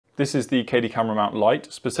This is the KD camera mount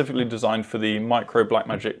Lite, specifically designed for the micro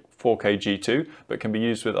Blackmagic 4K G2, but can be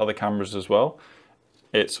used with other cameras as well.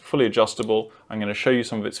 It's fully adjustable. I'm going to show you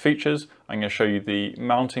some of its features. I'm going to show you the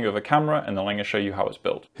mounting of a camera, and then I'm going to show you how it's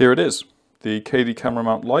built. Here it is, the KD camera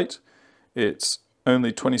mount Lite. It's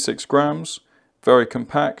only 26 grams, very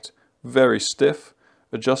compact, very stiff,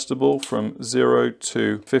 adjustable from 0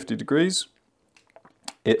 to 50 degrees.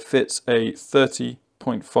 It fits a 30.5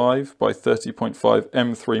 by 30.5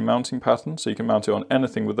 M3 mounting pattern, so you can mount it on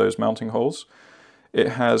anything with those mounting holes. It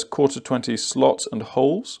has 1/4-20 slots and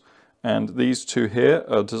holes, and these two here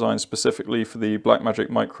are designed specifically for the Blackmagic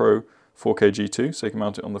Micro 4K G2, so you can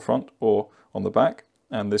mount it on the front or on the back,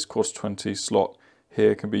 and this 1/4-20 slot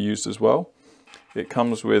here can be used as well. It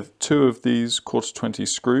comes with 2 of these 1/4-20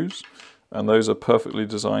 screws, and those are perfectly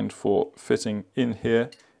designed for fitting in here,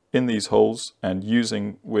 in these holes, and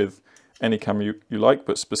using with any camera you like,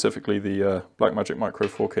 but specifically the Blackmagic Micro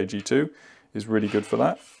 4K G2 is really good for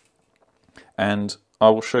that. And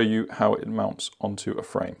I will show you how it mounts onto a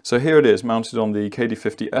frame. So here it is, mounted on the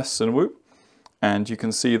KD50S Cine, and you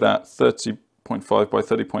can see that 30.5 by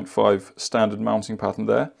 30.5 standard mounting pattern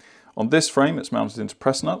there. On this frame, it's mounted into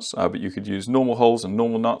press nuts, but you could use normal holes and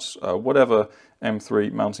normal nuts, whatever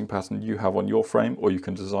M3 mounting pattern you have on your frame, or you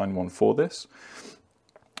can design one for this.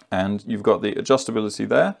 And you've got the adjustability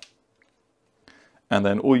there. And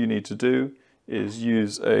then all you need to do is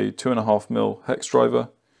use a 2.5mm hex driver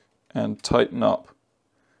and tighten up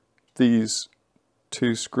these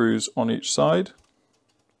 2 screws on each side,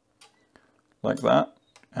 like that,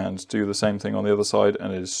 and do the same thing on the other side,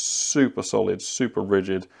 and it is super solid, super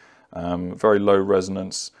rigid, very low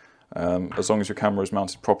resonance. As long as your camera is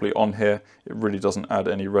mounted properly on here, it really doesn't add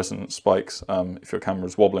any resonance spikes. If your camera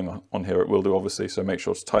is wobbling on here, it will do obviously, so make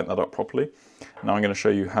sure to tighten that up properly. Now I'm going to show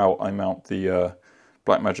you how I mount the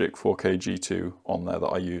Blackmagic 4K G2 on there that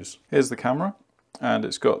I use. Here's the camera, and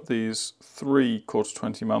it's got these 3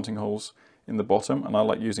 1/4-20 mounting holes in the bottom, and I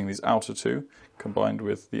like using these outer 2 combined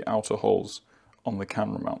with the outer holes on the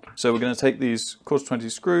camera mount. So we're going to take these 1/4-20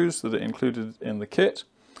 screws that are included in the kit,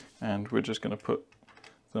 and we're just going to put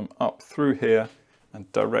them up through here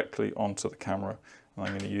and directly onto the camera. And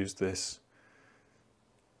I'm going to use this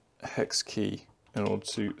hex key in order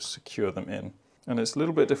to secure them in. And it's a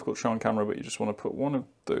little bit difficult to show on camera, but you just want to put one of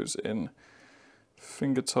those in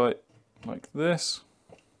finger tight like this,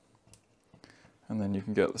 and then you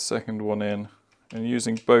can get the second one in, and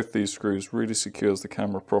using both these screws really secures the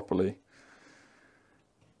camera properly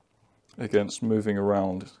against moving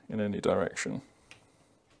around in any direction.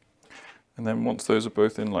 And then once those are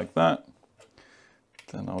both in like that,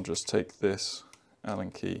 then I'll just take this Allen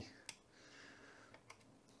key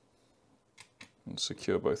and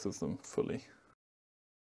secure both of them fully.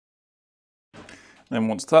 Then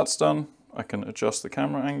once that's done, I can adjust the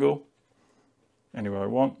camera angle anywhere I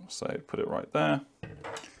want. Say put it right there.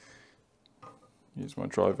 Use my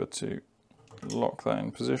driver to lock that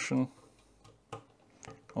in position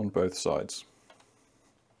on both sides.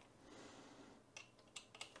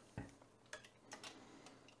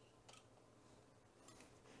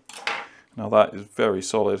 Now that is very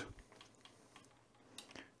solid,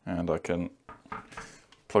 and I can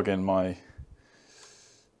plug in my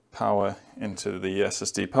power into the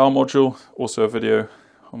SSD power module. Also a video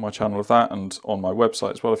on my channel of that, and on my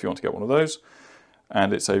website as well if you want to get one of those.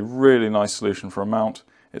 And it's a really nice solution for a mount.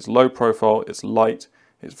 It's low profile, it's light,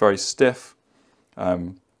 it's very stiff,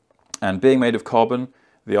 and being made of carbon,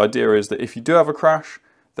 the idea is that if you do have a crash,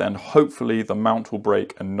 then hopefully the mount will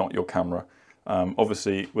break and not your camera.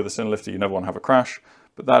 Obviously with a Cine lifter you never want to have a crash,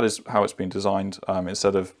 but that is how it's been designed,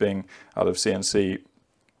 instead of being out of CNC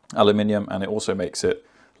aluminium, and it also makes it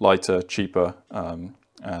lighter, cheaper,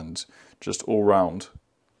 and just all round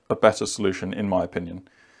a better solution in my opinion.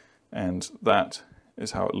 And that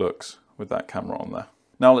is how it looks with that camera on there.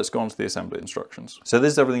 Now let's go on to the assembly instructions. So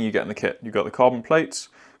this is everything you get in the kit. You've got the carbon plates,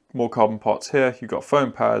 more carbon parts here, you've got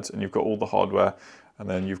foam pads, and you've got all the hardware, and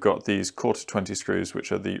then you've got these 1/4-20 screws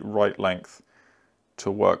which are the right length to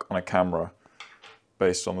work on a camera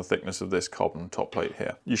based on the thickness of this carbon top plate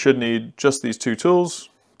here. You should need just these 2 tools,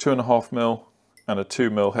 2.5mm and a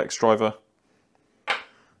 2mm hex driver.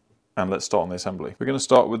 And let's start on the assembly. We're going to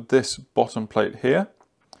start with this bottom plate here,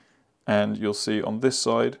 and you'll see on this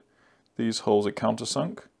side these holes are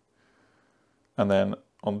countersunk, and then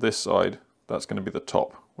on this side that's going to be the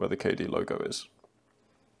top where the KD logo is.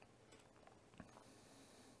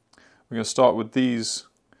 We're going to start with these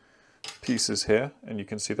pieces here, and you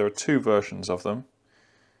can see there are 2 versions of them.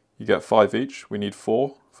 You get 5 each. We need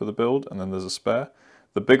 4 for the build, and then there's a spare.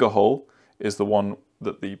 The bigger hole is the one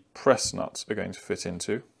that the press nuts are going to fit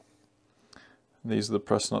into, These are the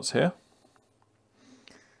press nuts here.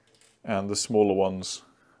 And the smaller ones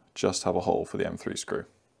just have a hole for the M3 screw.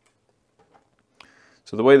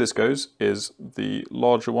 So the way this goes is the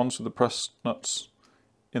larger ones with the press nuts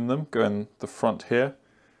in them go in the front here,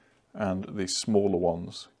 and the smaller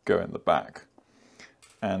ones go in the back.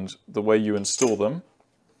 And the way you install them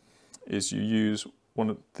is you use one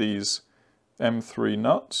of these M3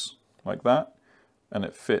 nuts like that, and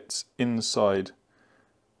it fits inside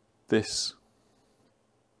this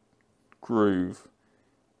groove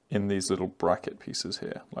in these little bracket pieces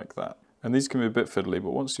here like that. And these can be a bit fiddly,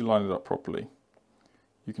 but once you line it up properly,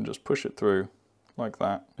 you can just push it through like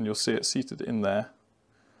that, and you'll see it seated in there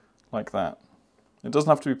like that. It doesn't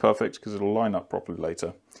have to be perfect because it'll line up properly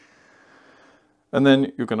later. And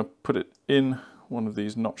then you're going to put it in one of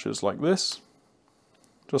these notches like this,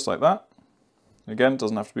 just like that. Again, it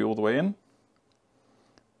doesn't have to be all the way in,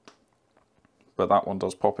 but that one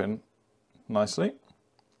does pop in nicely.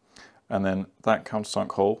 And then that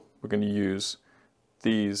countersunk hole, we're going to use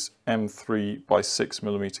these M3 by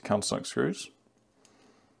 6mm countersunk screws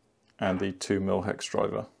and the 2mm hex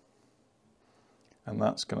driver. And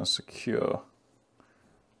that's going to secure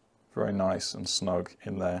very nice and snug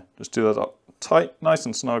in there. Just do that up tight, nice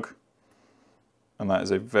and snug. And that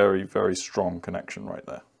is a very, very strong connection right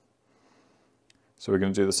there. So we're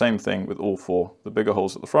going to do the same thing with all four, the bigger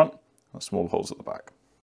holes at the front and the smaller holes at the back.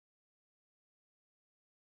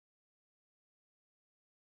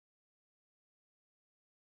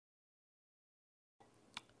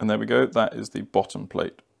 And there we go, that is the bottom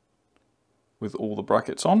plate with all the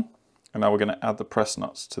brackets on. And now we're going to add the press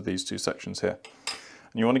nuts to these two sections here.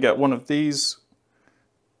 And you want to get one of these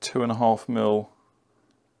 2.5mm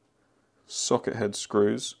socket head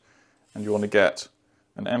screws, and you want to get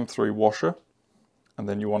an M3 washer, and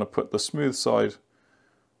then you want to put the smooth side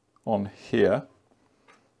on here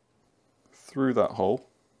through that hole.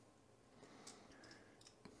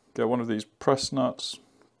 Get one of these press nuts,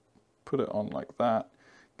 put it on like that.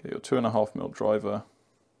 Get your 2.5mm driver,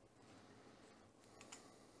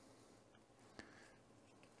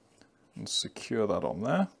 and secure that on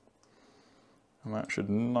there, and that should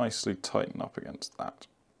nicely tighten up against that.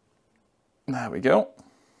 There we go.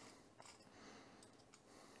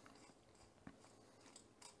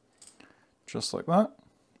 Just like that,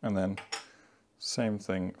 and then same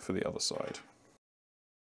thing for the other side.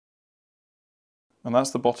 And that's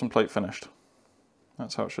the bottom plate finished.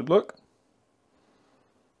 That's how it should look.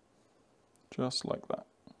 Just like that.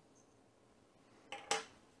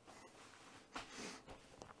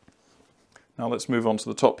 Now let's move on to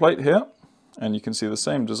the top plate here, and you can see the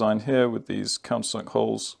same design here with these countersunk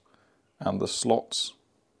holes and the slots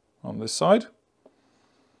on this side.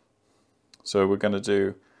 So we're going to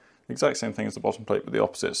do the exact same thing as the bottom plate but the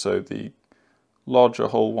opposite. So the larger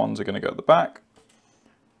hole ones are going to go at the back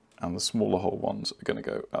and the smaller hole ones are going to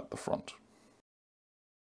go at the front.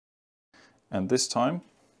 And this time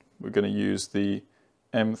we're going to use the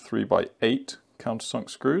M3 by 8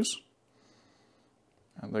 countersunk screws,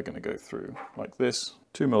 and they're going to go through like this,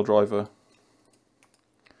 2mm driver,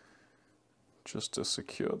 just to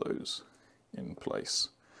secure those in place,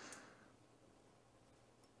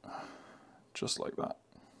 just like that.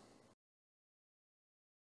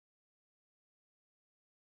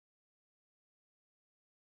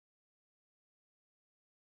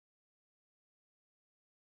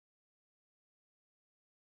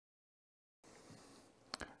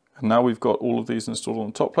 And now we've got all of these installed on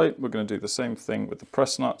the top plate, we're going to do the same thing with the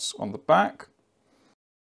press nuts on the back.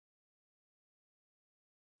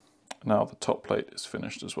 Now the top plate is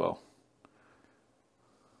finished as well.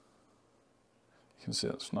 You can see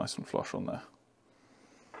that's nice and flush on there.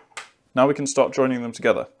 Now we can start joining them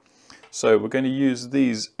together. So we're going to use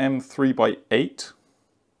these M3 by 8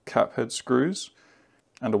 cap head screws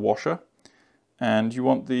and a washer. And you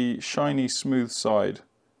want the shiny smooth side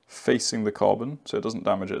facing the carbon so it doesn't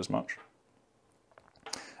damage it as much.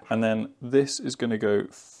 And then this is going to go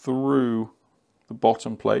through the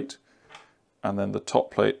bottom plate, and then the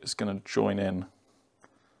top plate is going to join in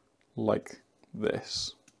like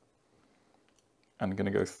this and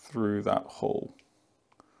going to go through that hole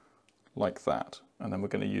like that. And then we're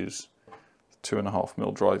going to use the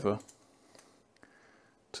 2.5mm driver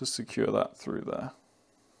to secure that through there.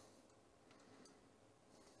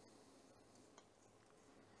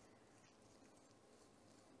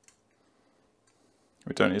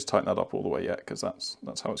 We don't need to tighten that up all the way yet because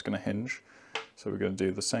that's how it's going to hinge. So we're going to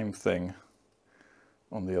do the same thing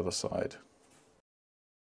on the other side.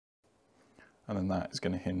 And then that is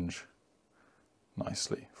going to hinge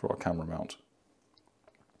nicely for our camera mount.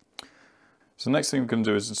 So the next thing we're going to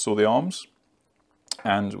do is install the arms.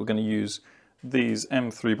 And we're going to use these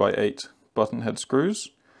M3x8 button head screws.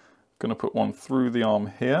 I'm going to put one through the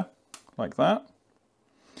arm here, like that.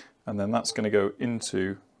 And then that's going to go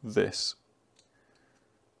into this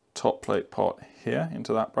top plate part here,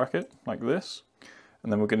 into that bracket, like this.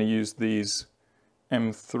 And then we're going to use these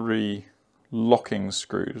M3 locking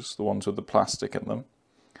screws, the ones with the plastic in them.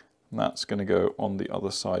 And that's going to go on the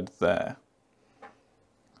other side there.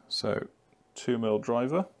 So 2mm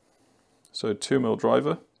driver. So 2mm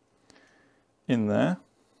driver in there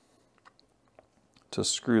to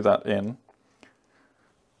screw that in.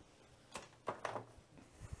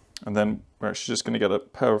 And then we're actually just going to get a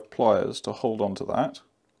pair of pliers to hold onto that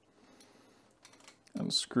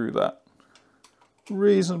and screw that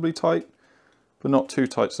reasonably tight, but not too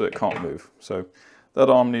tight so it can't move. So that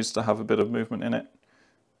arm needs to have a bit of movement in it,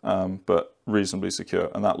 but reasonably secure,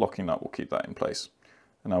 and that locking nut will keep that in place.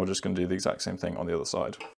 And now we're just going to do the exact same thing on the other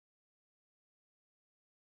side.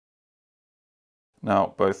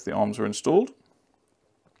 Now both the arms are installed.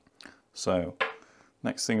 So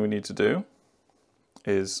next thing we need to do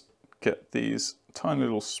is get these tiny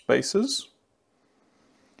little spacers,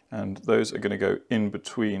 and those are going to go in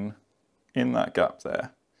between, in that gap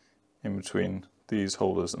there, in between these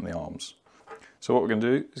holders and the arms. So what we're going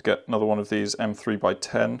to do is get another one of these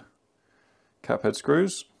M3x10 cap head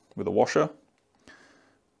screws with a washer,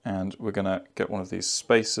 and we're going to get one of these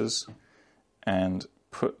spacers and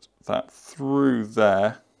put that through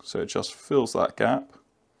there so it just fills that gap,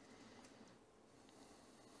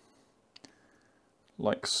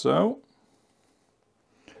 like so,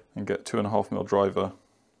 and get 2.5mm driver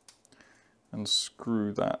and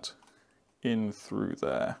screw that in through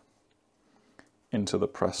there into the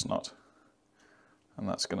press nut, and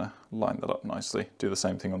that's going to line that up nicely. Do the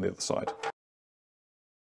same thing on the other side.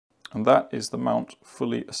 And that is the mount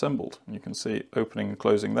fully assembled. And you can see opening and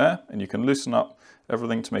closing there, and you can loosen up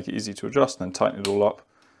everything to make it easy to adjust, and then tighten it all up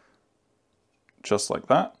just like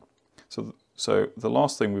that. So the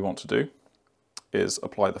last thing we want to do is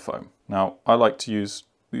apply the foam. Now I like to use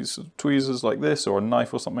these tweezers like this, or a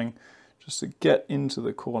knife or something, just to get into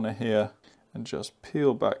the corner here and just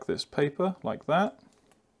peel back this paper like that.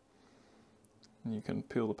 And you can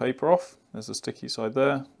peel the paper off. There's a sticky side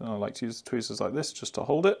there. And I like to use the tweezers like this just to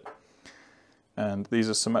hold it. And these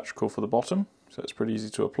are symmetrical for the bottom, so it's pretty easy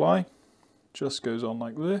to apply. Just goes on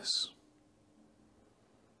like this.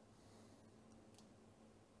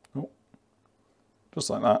 Oh, just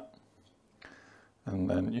like that. And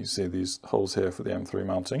then you see these holes here for the M3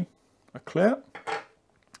 mounting are clear.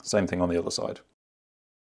 Same thing on the other side.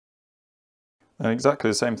 And exactly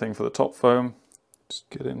the same thing for the top foam. Just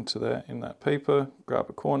get into there in that paper, grab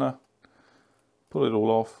a corner, pull it all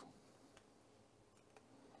off.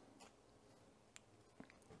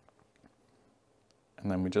 And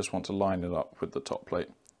then we just want to line it up with the top plate.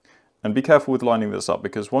 And be careful with lining this up,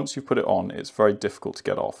 because once you put it on, it's very difficult to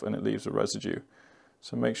get off and it leaves a residue.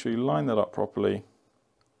 So make sure you line that up properly,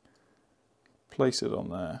 place it on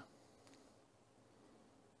there,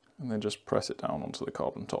 and then just press it down onto the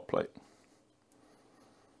carbon top plate.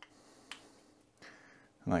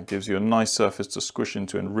 And that gives you a nice surface to squish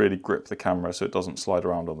into and really grip the camera so it doesn't slide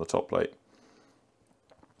around on the top plate.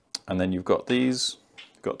 And then you've got these,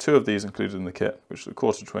 you've got two of these included in the kit, which are the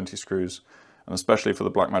 1/4-20 screws, and especially for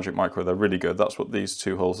the Blackmagic Micro, they're really good. That's what these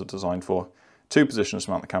two holes are designed for. Two positions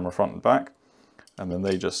to mount the camera front and back, and then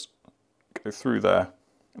they just go through there,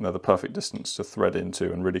 and they're the perfect distance to thread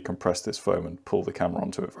into and really compress this foam and pull the camera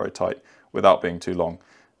onto it very tight without being too long,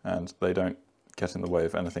 and they don't get in the way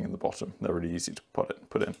of anything in the bottom. They're really easy to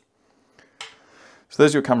put in. So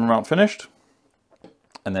there's your camera mount finished,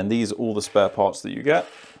 and then these are all the spare parts that you get.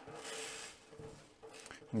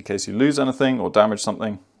 In case you lose anything or damage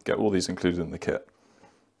something, get all these included in the kit.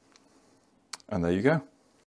 And there you go.